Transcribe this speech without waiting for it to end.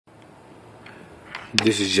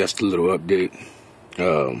This is just a little update.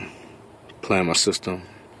 Playing my system.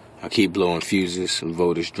 I keep blowing fuses and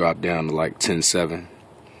voltage dropped down to like 10.7,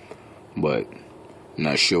 but I'm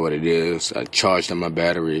not sure what it is. I charged up my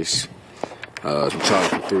batteries. It's been charged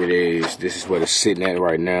for 3 days. This is what it's sitting at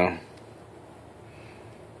right now.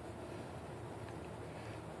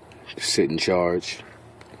 Sit and charge.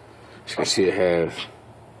 As you can see, it has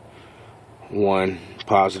one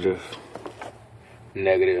positive,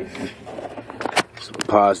 negative, so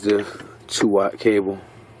positive 2-watt cable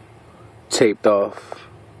taped off.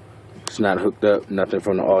 It's not hooked up, nothing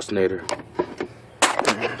from the alternator.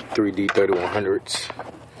 3 D3100s,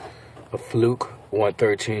 a Fluke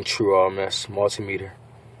 113 True RMS multimeter,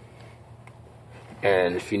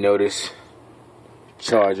 and if you notice,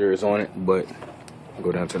 charger is on it, but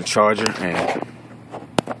go down to the charger and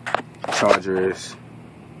charger is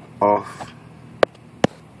off.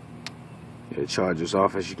 The charger's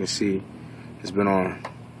off, as you can see. It's been on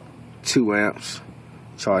 2 amps,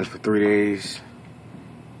 charged for 3 days.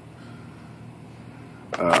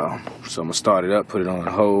 So I'm gonna start it up, put it on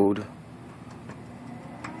hold.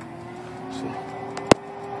 So,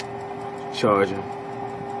 charging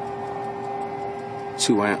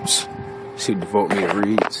 2 amps. See the voltmeter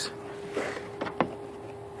reads.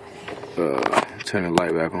 Turn the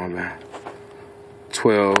light back on, man.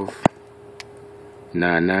 12,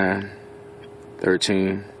 9, 9,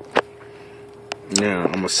 13. Now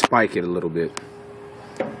I'm gonna spike it a little bit.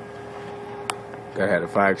 Gotta have the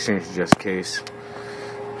fire extinguisher just in case.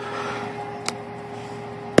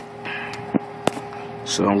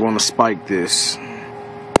 So I'm gonna spike this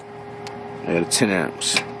at 10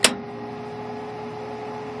 amps.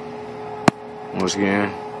 Once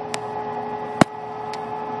again.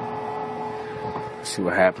 See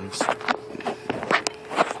what happens.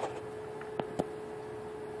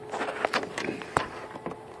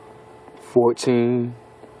 $14,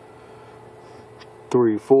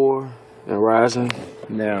 3, 4, and rising.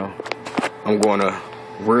 Now I'm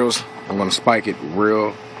gonna spike it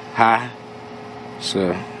real high.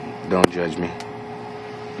 So don't judge me.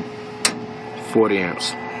 40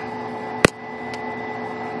 amps.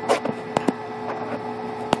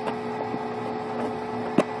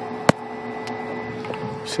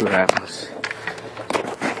 See what happens.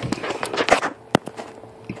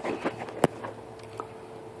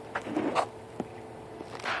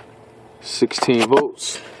 $16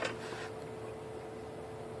 volts.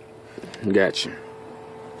 Gotcha.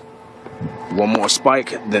 One more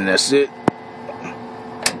spike, then that's it.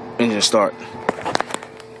 Engine start.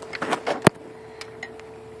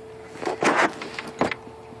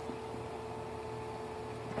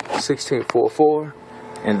 $16.44,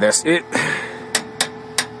 and that's it.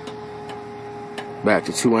 Back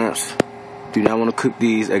to 2 amps. Do not want to cook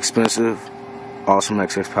these expensive, awesome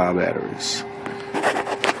XSPower batteries.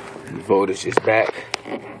 The voltage is back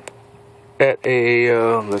at a,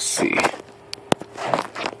 let's see.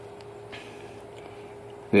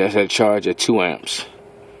 That's at charge at 2 amps.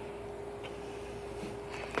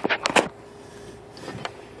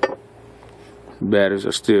 Batteries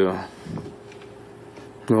are still.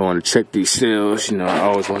 I want to check these cells. You know, I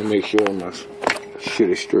always want to make sure my shit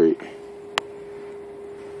is straight.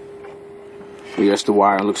 Yes, the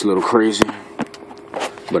wire looks a little crazy,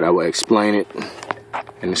 but I will explain it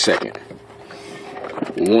in a second.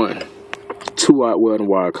 1 2-watt welding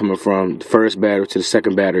wire coming from the first battery to the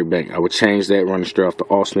second battery bank. I will change that, run it straight off the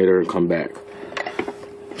alternator, and come back.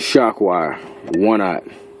 Shock wire, 1-aught.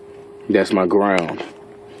 That's my ground.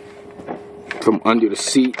 From under the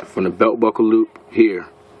seat, from the belt buckle loop here.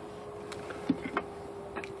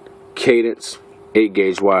 Cadence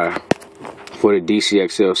 8-gauge wire for the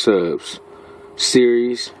DCXL subs.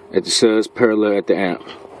 Series at the subs, parallel at the amp.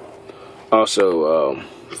 Also,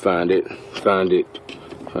 find it.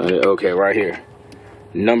 Okay, right here.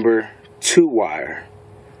 Number 2 wire.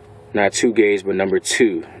 Not 2-gauge, but number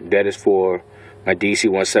 2. That is for my DC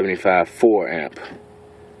 175 4 amp.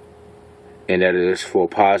 And that is for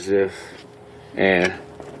positive and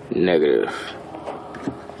negative.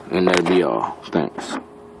 And that'll be all. Thanks.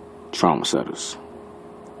 Trauma setters.